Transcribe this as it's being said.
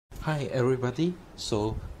Hi everybody,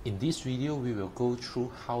 so in this video we will go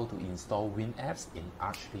through how to install WinApps in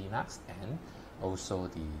Arch Linux and also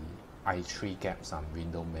the i3-gaps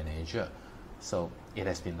window manager. So it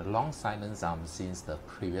has been a long silence since the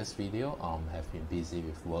previous video. Have been busy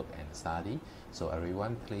with work and study, so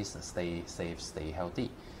everyone please stay safe, stay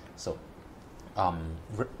healthy. So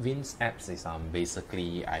WinApps is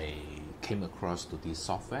basically I came across to this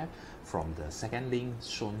software from the second link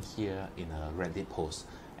shown here in a Reddit post.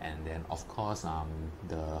 And then of course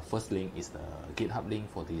the first link is the GitHub link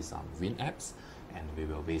for these WinApps, and we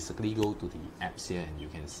will basically go to the apps here, and you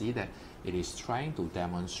can see that it is trying to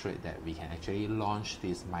demonstrate that we can actually launch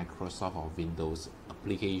this Microsoft or Windows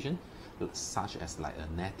application such as like a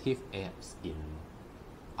native apps in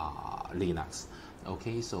Linux.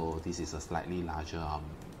 Okay, so this is a slightly larger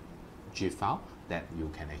GIF file that you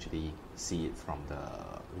can actually see it from the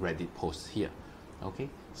Reddit post here. Okay,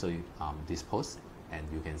 so this post, and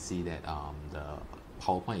you can see that the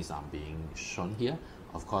PowerPoint is being shown here.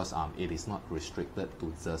 Of course, it is not restricted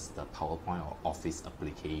to just the PowerPoint or Office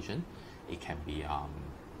application. It can be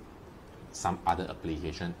some other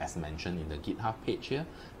application as mentioned in the GitHub page here,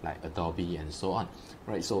 like Adobe and so on.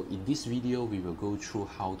 Right, so in this video, we will go through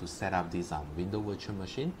how to set up this Windows virtual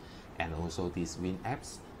machine and also these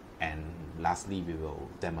WinApps. And lastly, we will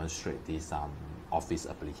demonstrate this Office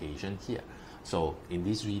application here. So in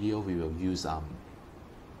this video, we will use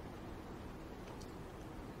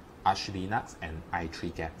Arch Linux and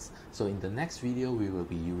i3-gaps. So in the next video, we will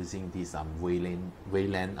be using this Wayland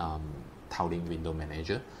tiling window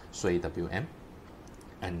manager, wm,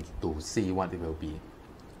 and to see what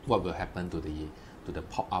will happen to the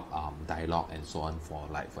pop-up dialog and so on for,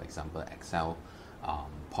 like, for example, Excel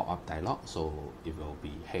pop-up dialog. So it will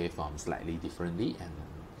behave slightly differently, and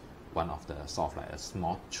one of the sort of like a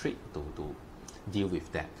small trick to deal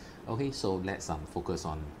with that. Okay, so let's focus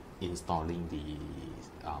on installing the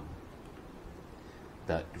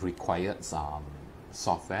required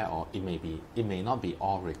software, or it may not be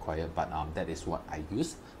all required, but that is what I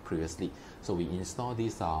used previously. So we install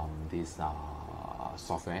this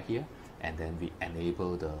software here, and then we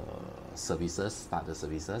enable the services, start the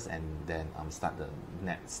services, and then start the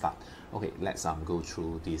net start. Okay, let's go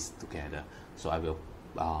through this together. So I will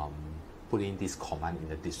put in this command in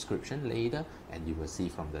the description later, and you will see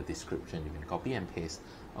from the description you can copy and paste.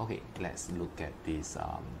 Okay, let's look at this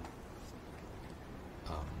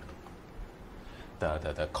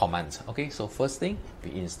the commands. Okay, so first thing,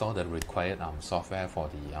 we install the required software for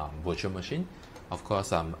the virtual machine. Of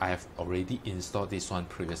course, I have already installed this one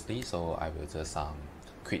previously, so I will just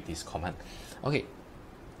quit this command. Okay,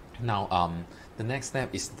 now the next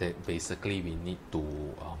step is that basically we need to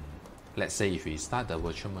let's say if we start the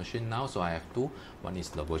virtual machine now, so I have two. One is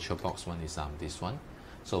the VirtualBox, one is this one.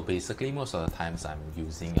 So basically most of the times I'm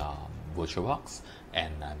using VirtualBox,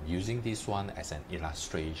 and I'm using this one as an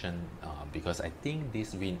illustration because I think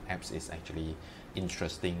this WinApps is actually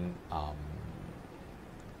interesting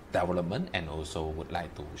development, and also would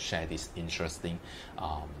like to share this interesting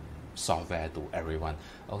software to everyone.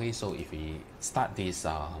 Okay, so if we start this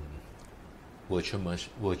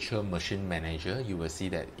virtual machine manager, you will see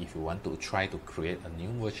that if you want to try to create a new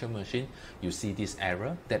virtual machine, you see this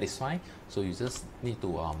error. That is fine, so you just need to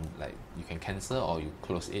like, you can cancel or you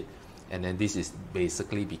close it. And then this is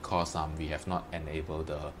basically because we have not enabled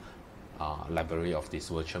the library of this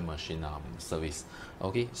virtual machine service.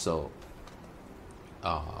 Okay, so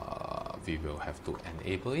we will have to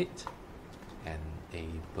enable it.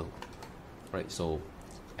 Right, so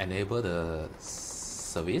enable the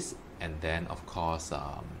service, and then of course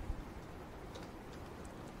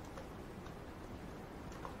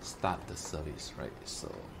start the service, right?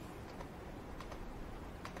 So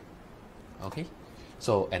okay,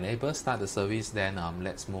 so enable start the service, then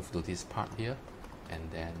let's move to this part here, and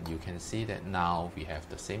then you can see that now we have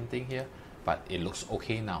the same thing here, but it looks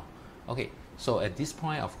okay now. Okay, so at this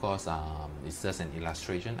point, of course, it's just an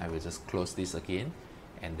illustration. I will just close this again,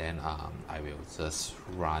 and then I will just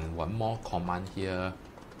run one more command here,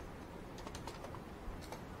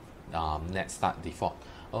 net start default.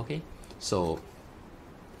 Okay, so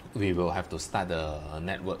we will have to start the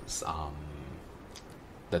networks,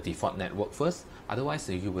 the default network first. Otherwise,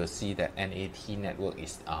 you will see that NAT network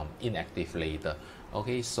is inactive later.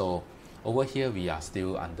 Okay, so over here we are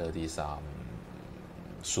still under this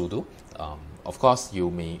sudo. Of course,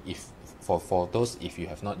 you may, if for those, if you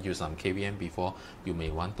have not used KVM before, you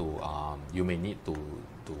may want to you may need to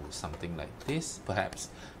do something like this perhaps,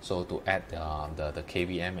 so to add the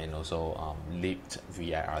KVM and also lift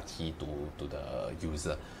virt to the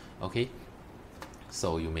user. Okay,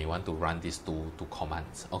 So you may want to run these two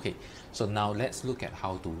commands. Okay, so now let's look at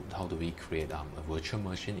how do we create a virtual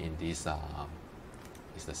machine in this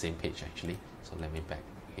it's the same page actually. So let me back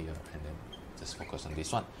here and then just focus on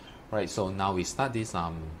this one. Right, so now we start this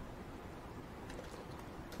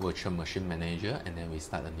virtual machine manager, and then we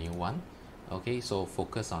start a new one. Okay, so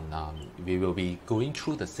focus on we will be going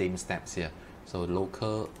through the same steps here. So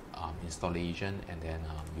local installation, and then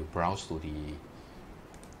you browse to the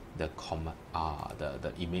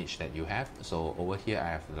image that you have. So over here I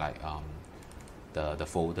have like the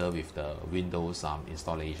folder with the Windows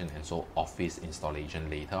installation, and so Office installation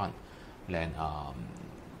later on. Then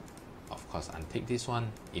of course untick this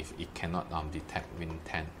one if it cannot detect Win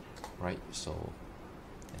 10, right? So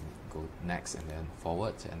then go next and then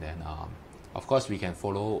forward, and then of course we can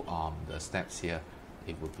follow the steps here.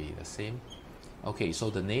 It would be the same. Okay, so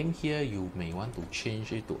the name here you may want to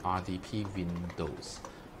change it to RDP Windows.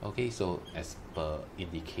 Okay, so as per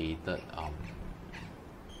indicated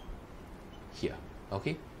here.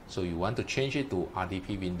 Okay, so you want to change it to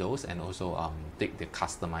RDP Windows, and also take the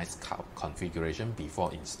customized configuration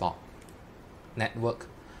before install. Network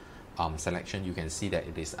selection, you can see that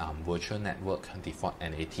it is virtual network default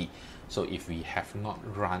NAT. So if we have not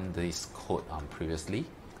run this code previously,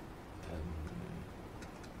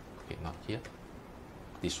 okay, not here,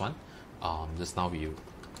 this one, just now we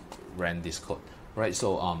ran this code, right?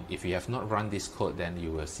 So if you have not run this code, then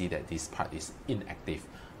you will see that this part is inactive.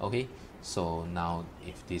 Okay, so now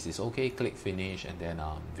if this is okay, click finish, and then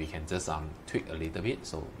we can just tweak a little bit.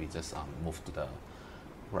 So we just move to the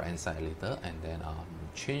right hand side later, and then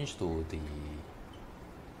change to the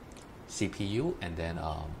CPU, and then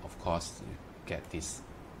of course you get this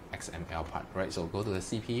XML part, right? So go to the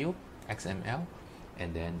CPU XML,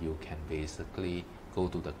 and then you can basically go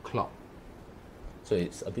to the clock. So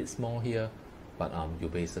it's a bit small here, but you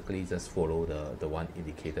basically just follow the one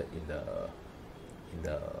indicated in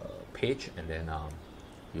the page, and then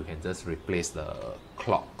you can just replace the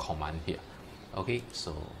clock command here. Okay,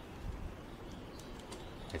 so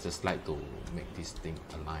I just like to make this thing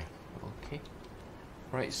align. Okay,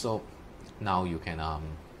 right, so now you can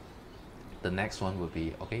the next one would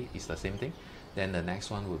be, okay, it's the same thing. Then the next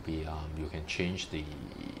one would be you can change the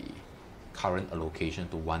current allocation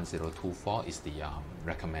to 1024 is the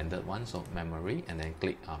recommended one, so memory, and then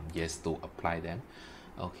click yes to apply them.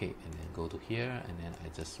 Okay, and then go to here, and then I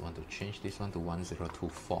just want to change this one to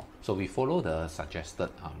 1024. So we follow the suggested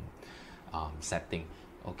setting.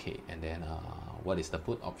 Okay, and then what is the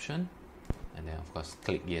boot option? And then of course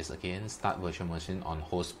click yes again. Start virtual machine on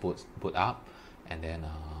host boot up, and then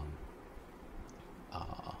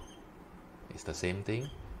it's the same thing,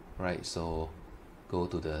 right? So go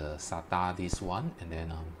to the SATA this one, and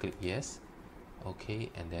then click yes.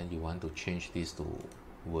 Okay, and then you want to change this to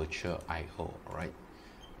virtual IO, right?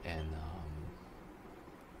 And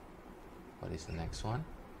what is the next one?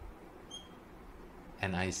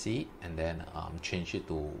 NIC, and then change it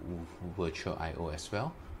to virtual IO as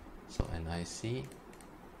well. So NIC,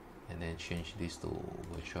 and then change this to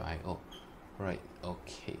virtual IO, right?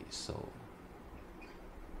 Okay, so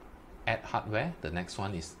add hardware. The next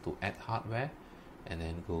one is to add hardware, and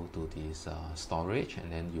then go to this storage,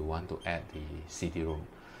 and then you want to add the CD-ROM.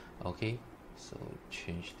 Okay, so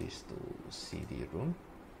change this to CD-ROM,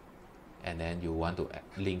 and then you want to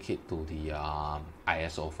link it to the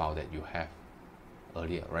ISO file that you have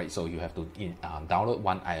earlier, right? So you have to download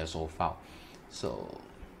one ISO file. So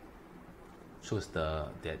choose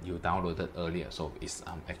that you downloaded earlier. So it's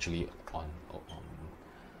actually on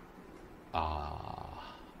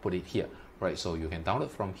put it here, right? So you can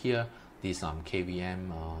download from here this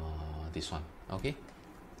KVM, this one, okay,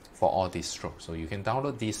 for all these strokes. So you can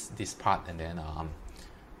download this part, and then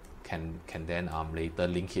can then later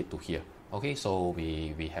link it to here. Okay, so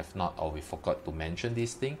we have not, or we forgot to mention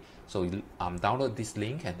this thing. So you download this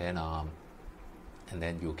link, and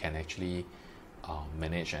then you can actually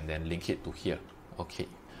manage and then link it to here.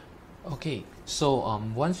 Okay, so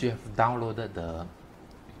once you have downloaded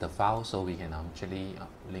the file, so we can actually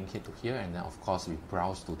link it to here, and then of course we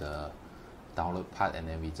browse to the download part, and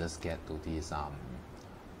then we just get to this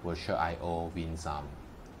virtual IO wins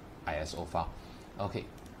ISO file. Okay,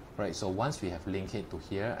 right, so once we have linked it to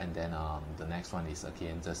here, and then the next one is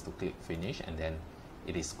again just to click finish, and then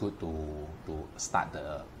it is good to start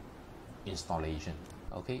the installation.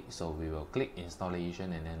 Okay, so we will click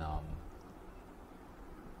installation, and then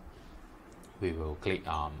we will click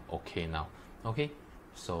OK now. Okay,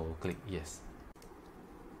 so click yes.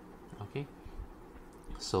 Okay,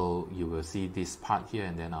 so you will see this part here,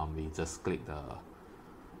 and then we just click the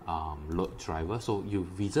load driver. So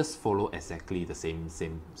we just follow exactly the same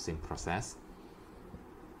process.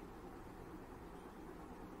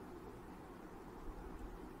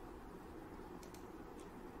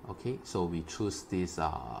 Okay, so we choose this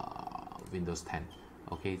Windows 10.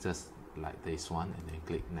 Okay, just like this one, and then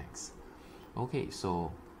click next. Okay,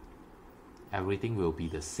 so everything will be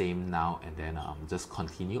the same now, and then just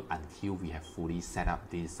continue until we have fully set up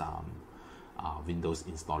this Windows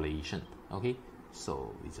installation. Okay,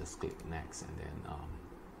 so we just click next, and then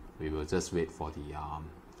we will just wait for the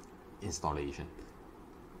installation.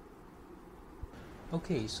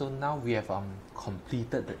 Okay, so now we have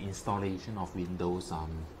completed the installation of Windows,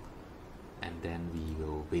 and then we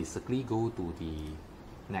will basically go to the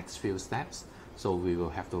next few steps. So we will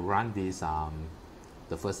have to run this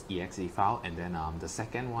the first exe file, and then the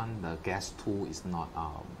second one, the guest tool, is not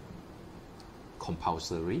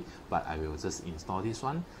compulsory, but I will just install this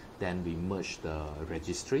one. Then we merge the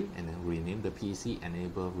registry and then rename the PC,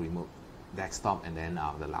 enable remote desktop, and then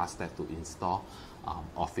the last step to install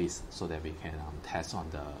Office, so that we can test on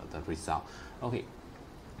the result. Okay,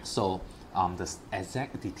 so the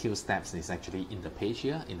exact detailed steps is actually in the page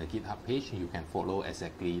here, in the GitHub page. You can follow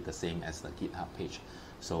exactly the same as the GitHub page.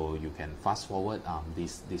 So you can fast forward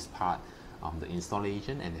this part, the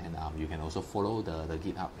installation, and then you can also follow the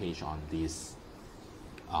GitHub page on this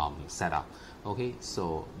setup. Okay,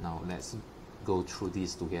 so now let's go through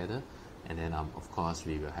this together, and then of course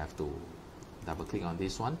we will have to double click on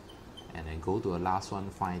this one, and then go to the last one,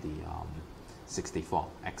 find the 64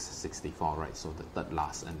 x64, right? So the third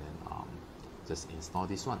last, and then just install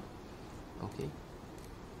this one. Okay.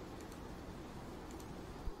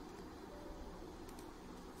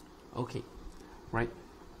 Okay, right.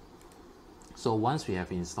 So once we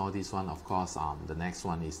have installed this one, of course, the next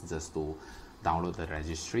one is just to download the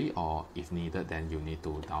registry, or if needed, then you need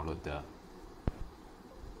to download the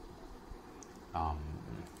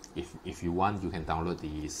if you want, you can download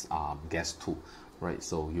this guest tool, right?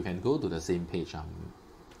 So you can go to the same page,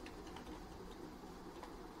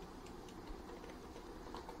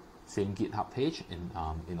 same GitHub page,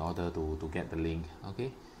 in order to get the link.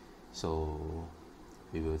 Okay, so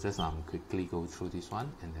we will just quickly go through this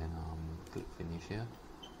one, and then click finish here,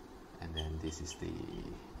 and then this is the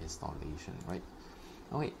installation, right?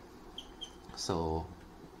 Okay, so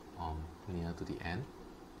near to the end,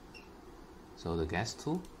 so the guest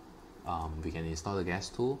tool, we can install the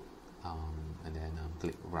guest tool, and then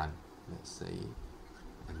click run, let's say,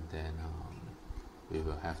 and then we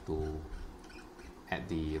will have to add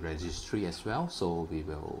the registry as well, so we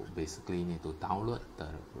will basically need to download the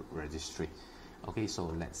registry. Okay, so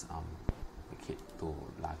let's make it to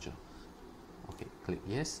larger. Okay, click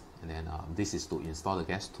yes, and then this is to install the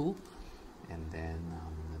guest tool, and then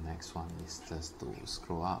the next one is just to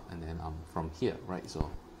scroll up, and then from here, right? So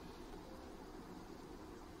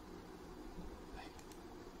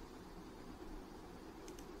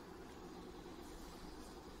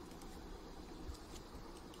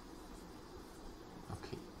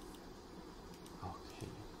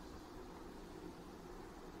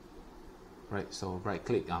right, so right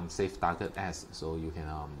click, save target as, so you can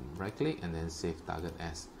right click and then save target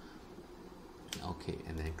as. Okay,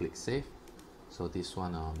 and then click save. So this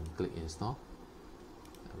one, click install,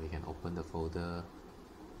 we can open the folder,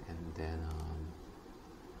 and then I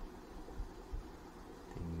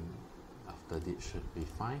think after this should be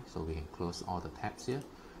fine, so we can close all the tabs here.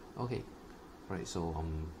 Okay, right, so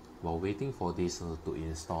while waiting for this to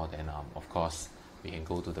install, then of course we can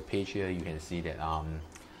go to the page here. You can see that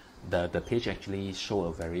the page actually show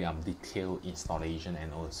a very detailed installation,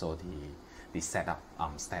 and also the setup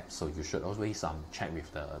steps. So you should always check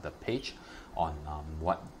with the page on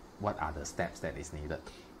what are the steps that is needed.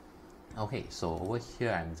 Okay, so over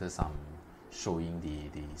here I'm just showing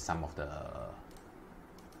the some of the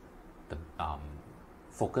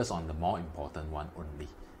focus on the more important one only.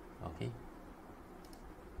 Okay,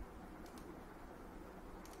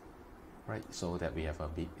 right, so that we have a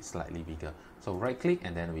slightly bigger. So right click,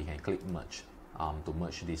 and then we can click merge to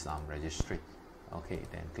merge this registry. Okay,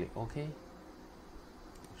 then click OK.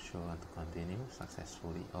 Sure to continue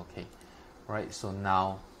successfully. Okay, right, so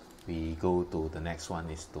now we go to the next one,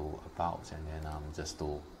 is to about, and then just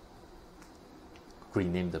to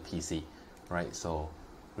rename the PC, right? So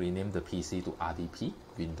rename the PC to RDP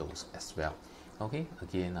Windows as well. Okay,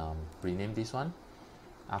 again, rename this one.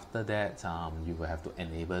 After that, you will have to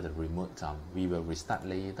enable the remote. We will restart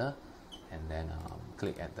later, and then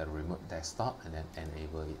click at the remote desktop, and then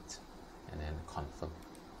enable it, and then confirm.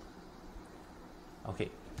 Okay,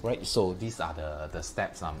 right, so these are the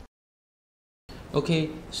steps. Okay,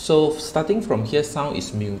 so starting from here, sound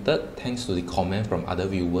is muted thanks to the comment from other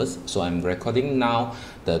viewers. So I'm recording now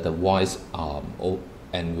the voice,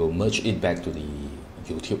 and we'll merge it back to the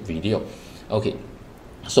YouTube video. Okay,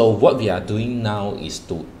 So what we are doing now is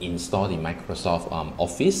to install the Microsoft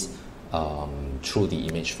Office through the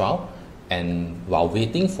image file, and while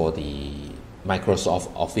waiting for the Microsoft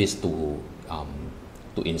Office to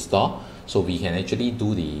install, so we can actually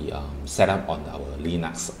do the setup on our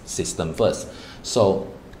Linux system first. So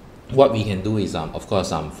what we can do is of course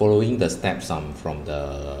following the steps from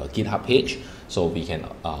the GitHub page. So we can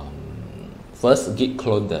first git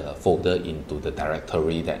clone the folder into the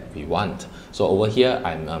directory that we want. So over here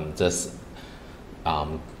I'm just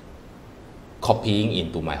copying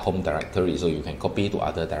into my home directory, so you can copy to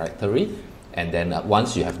other directory, and then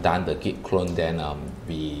once you have done the git clone, then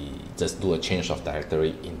we just do a change of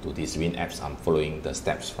directory into this WinApps following the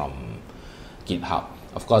steps from GitHub.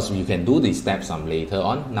 Of course you can do these steps later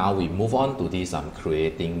on. Now we move on to this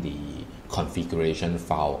creating the configuration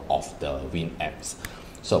file of the WinApps.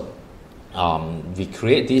 So we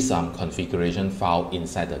create this configuration file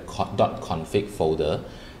inside the .config folder,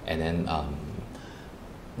 and then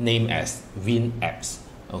name as WinApps.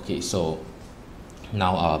 Okay, so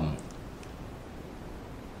now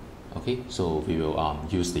okay, so we will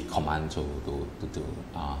use the command to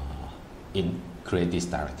create this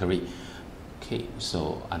directory. Okay,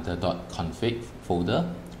 so under .config folder,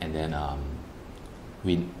 and then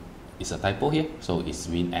win is a typo here, so it's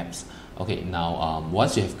WinApps. Okay, now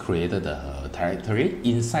once you have created the directory,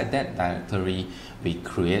 inside that directory we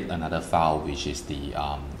create another file, which is the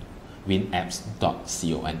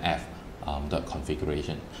winapps.conf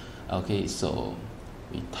 .configuration. Okay, so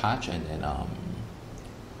we touch and then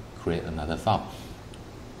create another file.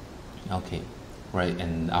 Okay, right,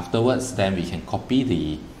 and afterwards then we can copy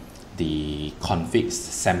the config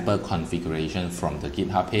sample configuration from the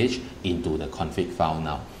GitHub page into the config file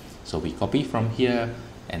now. So we copy from here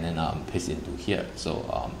and then paste into here.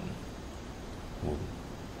 So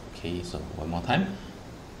okay, so one more time.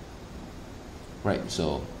 Right,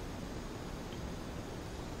 so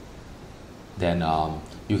then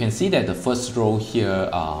you can see that the first row here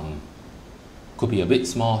could be a bit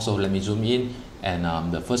small, so let me zoom in,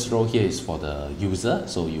 and the first row here is for the user,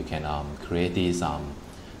 so you can create this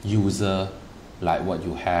user like what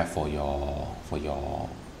you have for your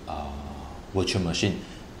virtual machine.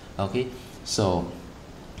 Okay, so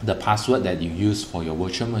the password that you use for your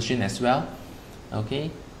virtual machine as well.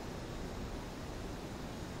 Okay,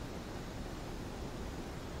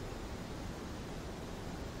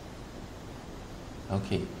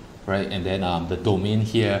 okay, right, and then the domain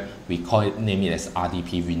here we name it as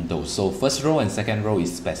RDP Windows. So first row and second row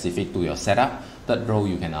is specific to your setup. Third row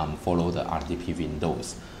you can follow the RDP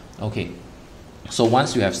Windows. Okay, so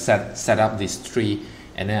once you have set up this tree,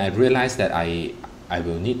 and then I realized that I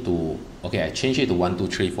will need to, okay, I change it to 1 2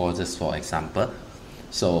 3 4 just for example.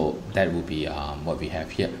 So that will be what we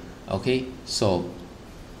have here. Okay, so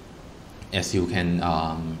as you can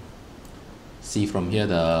see from here,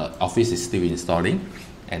 the Office is still installing,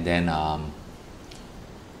 and then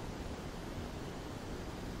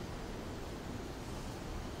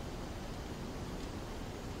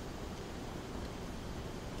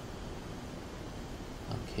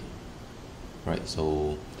okay, right,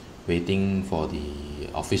 so waiting for the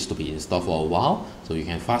Office to be installed for a while. So you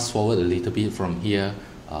can fast forward a little bit from here.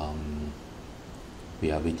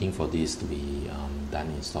 We are waiting for this to be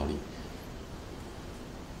done installing.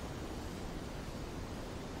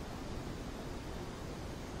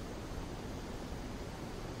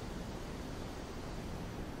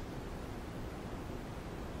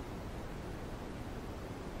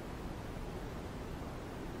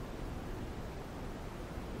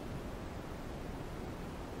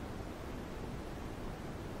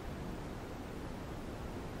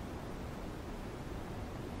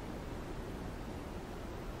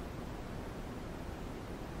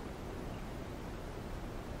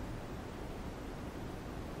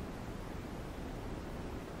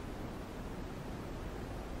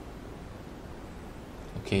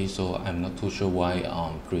 Okay, so I'm not too sure why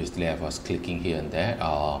previously I was clicking here and there.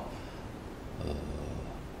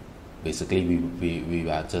 Basically we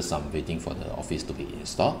were just waiting for the Office to be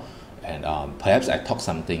installed, and perhaps I talked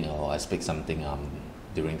something or I speak something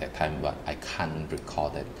during that time, but I can't recall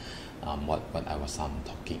that what I was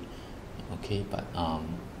talking. Okay, but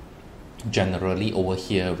generally over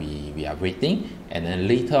here we are waiting, and then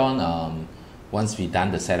later on once we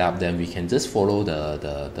done the setup, then we can just follow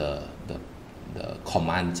the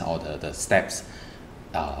commands or the steps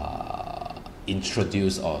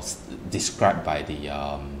introduced or described by the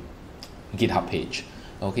GitHub page.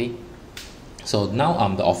 Okay, so now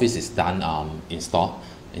the Office is done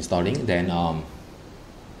installing. Then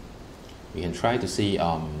we can try to see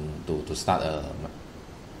to start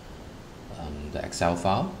the Excel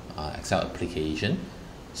file, Excel application.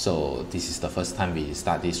 So this is the first time we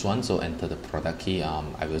start this one. So enter the product key.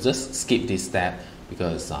 I will just skip this step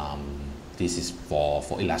because this is for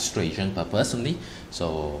illustration purpose only.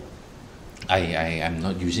 So I am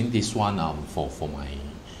not using this one for my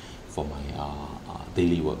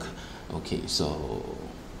daily work. Okay, so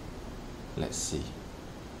let's see.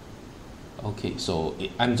 Okay, so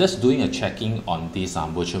I'm just doing a checking on this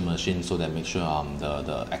virtual machine so that make sure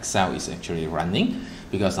the Excel is actually running,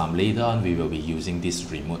 because later on we will be using this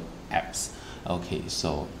remote apps. Okay,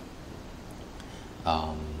 so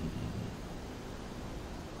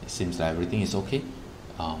it seems like everything is okay.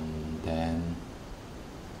 Then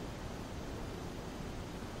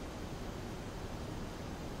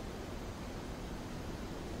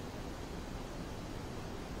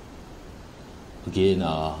again,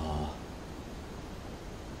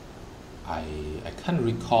 I can't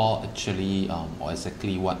recall actually or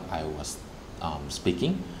exactly what I was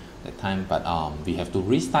speaking that time, but we have to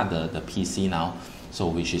restart the PC now, so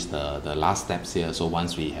which is the last steps here. So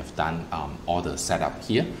once we have done all the setup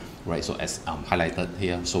here, right, so as highlighted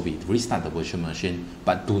here, so we restart the virtual machine,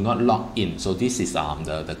 but do not log in. So this is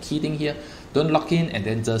the key thing here. Don't log in, and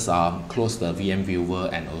then just close the VM viewer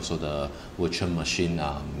and also the virtual machine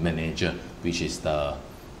manager, which is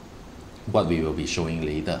what we will be showing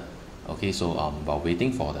later. Okay, so while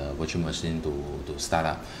waiting for the virtual machine to start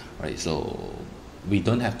up, right, so we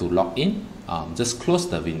don't have to log in, just close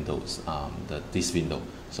the windows, this window.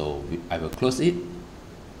 So I will close it,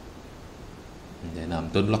 and then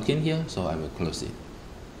don't log in here, so I will close it.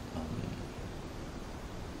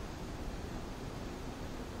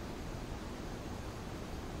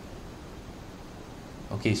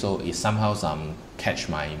 Okay, so it somehow catch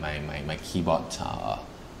my keyboard.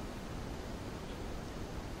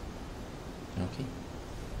 Okay.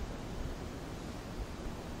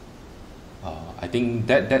 I think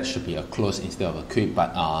that should be a close instead of a quit,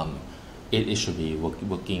 but it should be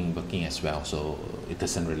working as well, so it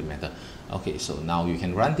doesn't really matter. Okay, so now you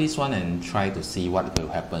can run this one and try to see what will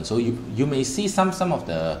happen. So you may see some of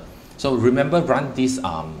the, so remember, run this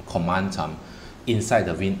command inside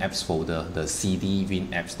the WinApps folder, the cd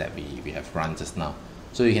WinApps that we have run just now.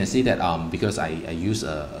 So you can see that because I use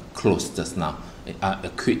a close just now, a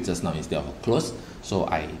quit just now instead of a close, so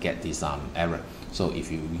I get this error. So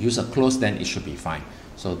if you use a close, then it should be fine.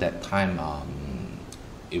 So that time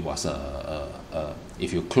it was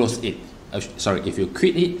if you close it, sorry, if you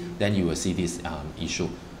quit it, then you will see this issue.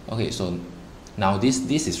 Okay, so now this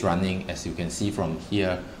is running, as you can see from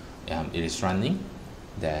here, it is running.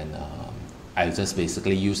 Then I just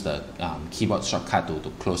basically use the keyboard shortcut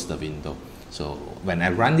to close the window. So when I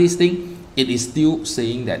run this thing, it is still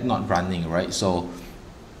saying that not running, right? So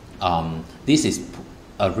this is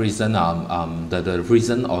a reason, the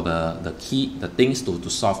reason or the key, the things to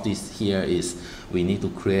solve this here is we need to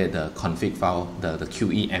create the config file, the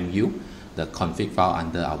qemu, the config file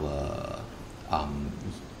under our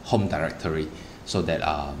home directory, so that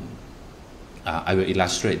I will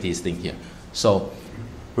illustrate this thing here. So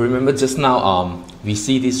remember just now we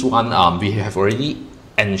see this one, we have already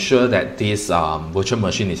ensure that this virtual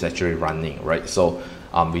machine is actually running, right? So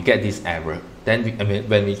we get this error. Then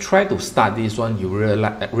when we try to start this one, you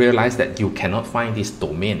realize that you cannot find this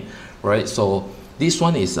domain, right? So this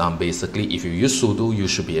one is basically, if you use sudo, you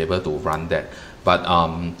should be able to run that. But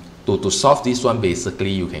to solve this one,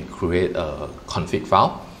 basically you can create a config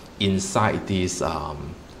file inside this.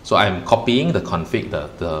 So I'm copying the config,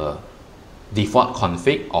 the default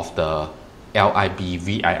config of the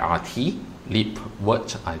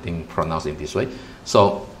libvirt, I think pronounced in this way.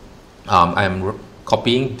 So I'm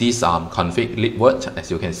copying this config libvirt,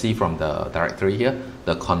 as you can see from the directory here.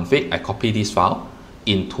 The config, I copy this file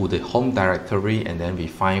into the home directory, and then we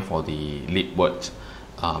find for the libvirt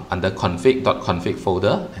under config.config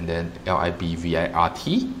folder, and then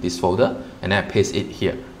libvirt, this folder, and then I paste it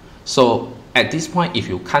here. So at this point, if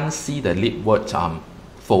you can't see the libvirt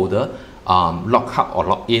folder, log out or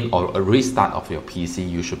log in or a restart of your PC,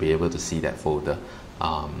 you should be able to see that folder.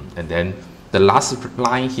 And then the last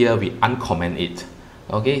line here, we uncomment it.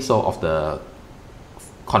 Okay, so of the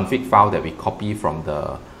config file that we copy from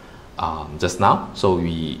the just now, so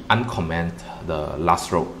we uncomment the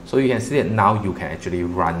last row. So you can see that now you can actually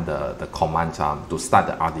run the command to start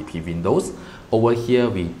the RDP windows. Over here,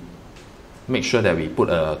 we make sure that we put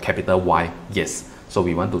a capital Y, yes. So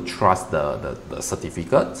we want to trust the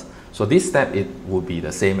certificate. So this step, it would be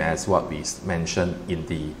the same as what we mentioned in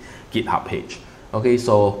the GitHub page. Okay,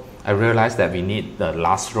 so I realized that we need the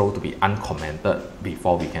last row to be uncommented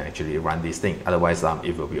before we can actually run this thing. Otherwise,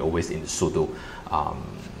 it will be always in sudo.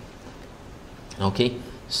 Okay,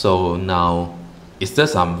 so now it's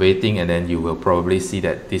just waiting, and then you will probably see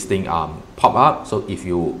that this thing pop up. So if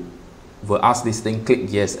you will ask this thing, click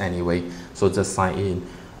yes anyway, so just sign in,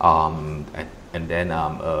 and then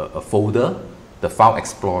a folder, the file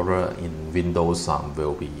explorer in Windows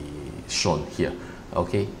will be shown here.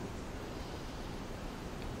 Okay,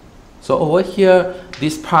 so over here,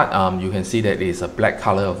 this part, you can see that it's a black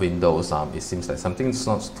color of Windows. It seems like something's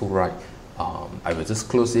not too right. I will just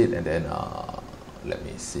close it, and then let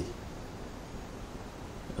me see.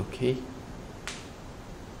 Okay,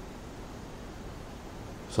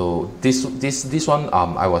 so this one,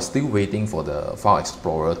 I was still waiting for the file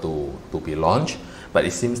explorer to be launched, but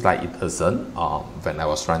it seems like it isn't when I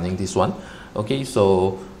was running this one. Okay,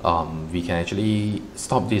 so we can actually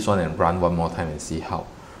stop this one and run one more time and see how.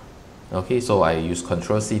 Okay, so I use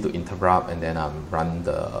Ctrl+C to interrupt, and then run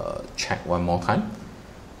the check one more time.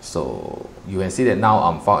 So you can see that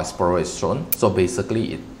now file explorer is shown. So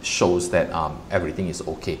basically it shows that everything is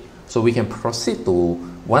okay. So we can proceed to,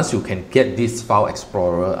 once you can get this file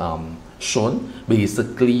explorer shown,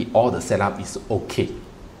 basically all the setup is okay.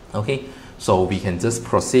 Okay, so we can just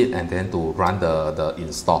proceed and then to run the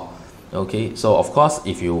install. Okay, so of course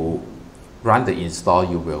if you run the install,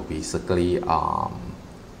 you will basically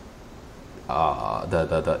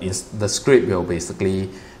the script will basically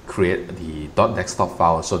create the .desktop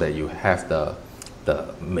file, so that you have the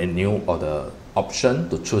menu or the option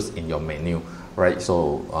to choose in your menu, right?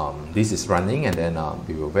 So this is running, and then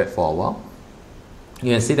we will wait for a while.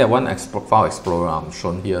 You can see that one file explorer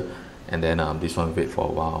shown here, and then this one wait for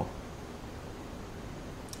a while.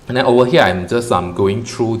 And then over here, I'm just going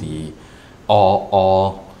through the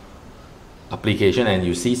all application, and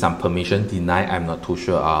you see some permission denied. I'm not too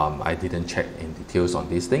sure. I didn't check in details on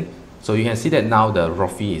this thing. So you can see that now the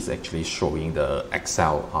Rofi is actually showing the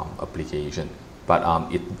Excel application,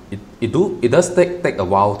 but it does take a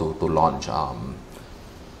while to launch.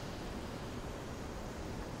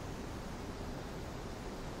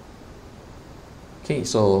 Okay,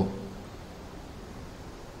 so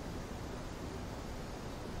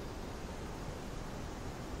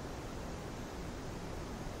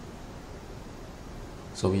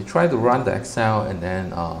we try to run the Excel, and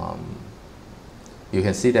then you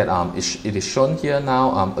can see that it is shown here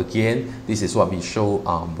now. Again, this is what we show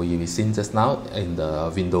we seen just now in the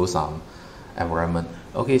Windows environment.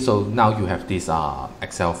 Okay, so now you have this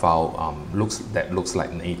Excel file that looks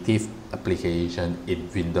like native application in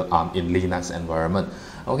Windows in Linux environment.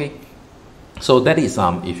 Okay, so that is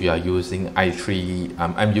if you are using i3.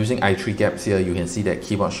 I'm using i3-gaps here. You can see that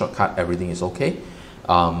keyboard shortcut, everything is okay.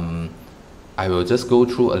 I will just go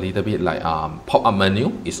through a little bit, like pop-up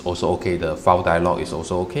menu is also okay, the file dialog is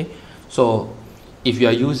also okay. So if you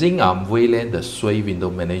are using Wayland, the Sway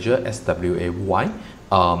window manager, SWAY,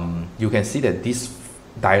 you can see that this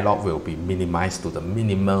dialog will be minimized to the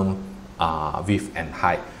minimum width and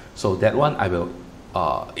height. So that one I will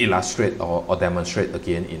illustrate or demonstrate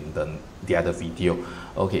again in the other video.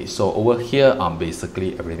 Okay, so over here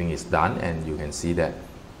basically everything is done, and you can see that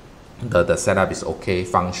the setup is okay.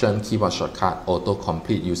 Function, keyboard shortcut, auto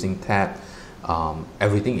complete using tab,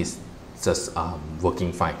 everything is just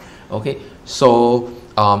working fine. Okay, so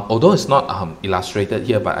although it's not illustrated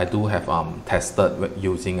here, but I do have tested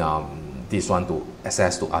using this one to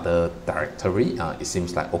access to other directory. It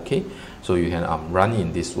seems like okay, so you can run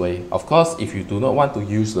in this way. Of course, if you do not want to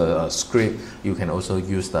use the script, you can also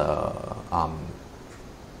use the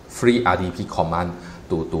freerdp command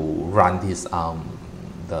to run this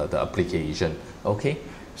the application. Okay,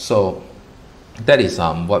 so that is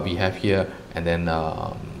what we have here, and then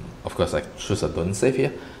of course I choose a don't save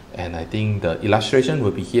here, and I think the illustration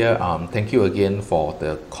will be here. Thank you again for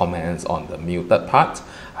the comments on the muted part.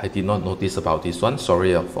 I did not notice about this one.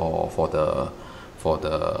 Sorry for the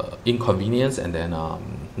inconvenience, and then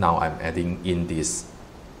now I'm adding in this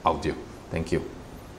audio. Thank you.